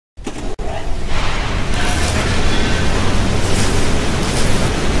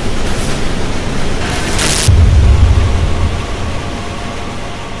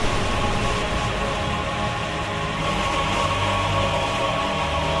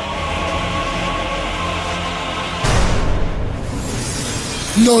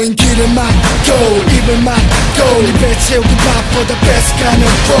너인 길을 막고 입을 막고 네 배 채우기 밥보다 뺏어가는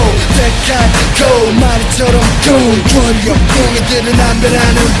flow 대가고 말처럼 gung 권력 공이들은 안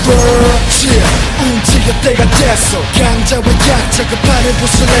변하는 world yeah. 움직여 때가 됐어 강자와 약자가 팔을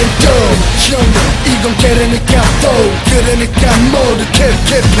부수는 또 형님 이건 게르니까 또 그러니까 모두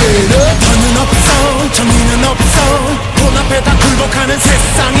keep it up 더는 없어 정의는 없어 돈 앞에 다 굴복하는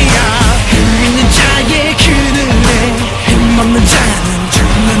세상이야 힘 있는 자의 그늘에 힘없는 자는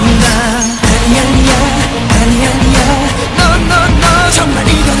죽는다 아니야 no 정말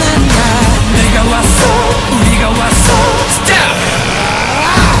이건 아니야 내가 왔어 우리가 왔어 Stop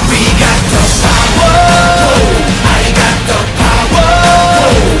We got the power I got the power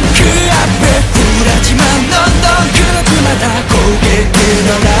그 앞에 굴하지만 넌 그럴 때마다 고개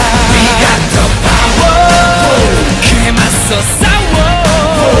들어라 We got the power 그에 맞서 싸워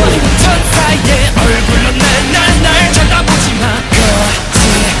천사의 얼굴로 날 쳐다보지마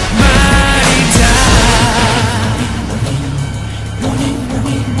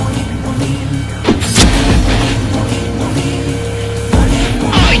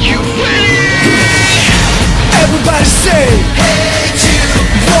Everybody say hate you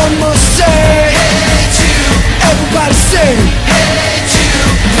one more say hate you Everybody say hate you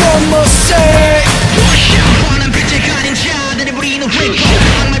one more say 원한 빛을 가린 자들이 부리는 휘고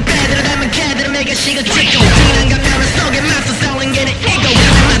정말 배들을 닮은 개들은 내게 시가 찍고 진한 감정을 속에 맞서 싸우는 게 내 ego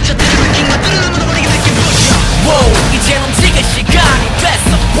날 맞춰 들어박힌 것들은 아무도 모르게 밝힌 부셔 Wow 이제 움직일 시간이 됐어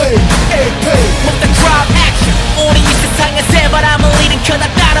B.A.P 못된 crowd action 우리 이 세상의 새바람을 일으켜 나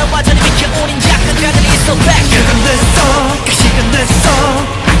따라와 저리 비켜 우린 약한 자들이 있어 back 시간 됐어 그 시간 됐어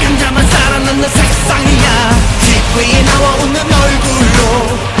악한 자만 살아남는 세상이야 집 위에 나와 웃는 얼굴로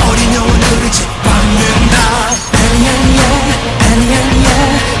어린 영혼들을 짓밟는다 아니야 no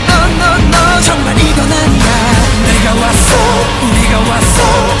정말 이건 아니야 내가 왔어 우리가 왔어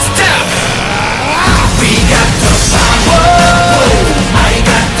Stop We got the power I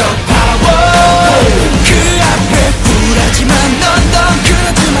got the power 그 앞에 굴하지만 넌 그럴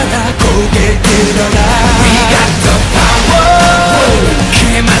때마다 고개 들어라 We got the power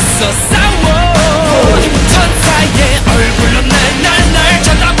그에 맞서 싸워 천사의 얼굴로 날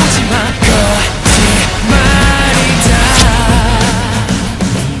쳐다보지마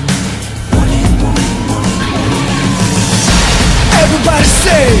Everybody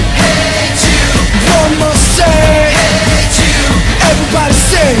say hate you one more say hate you Everybody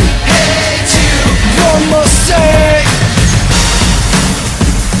say hate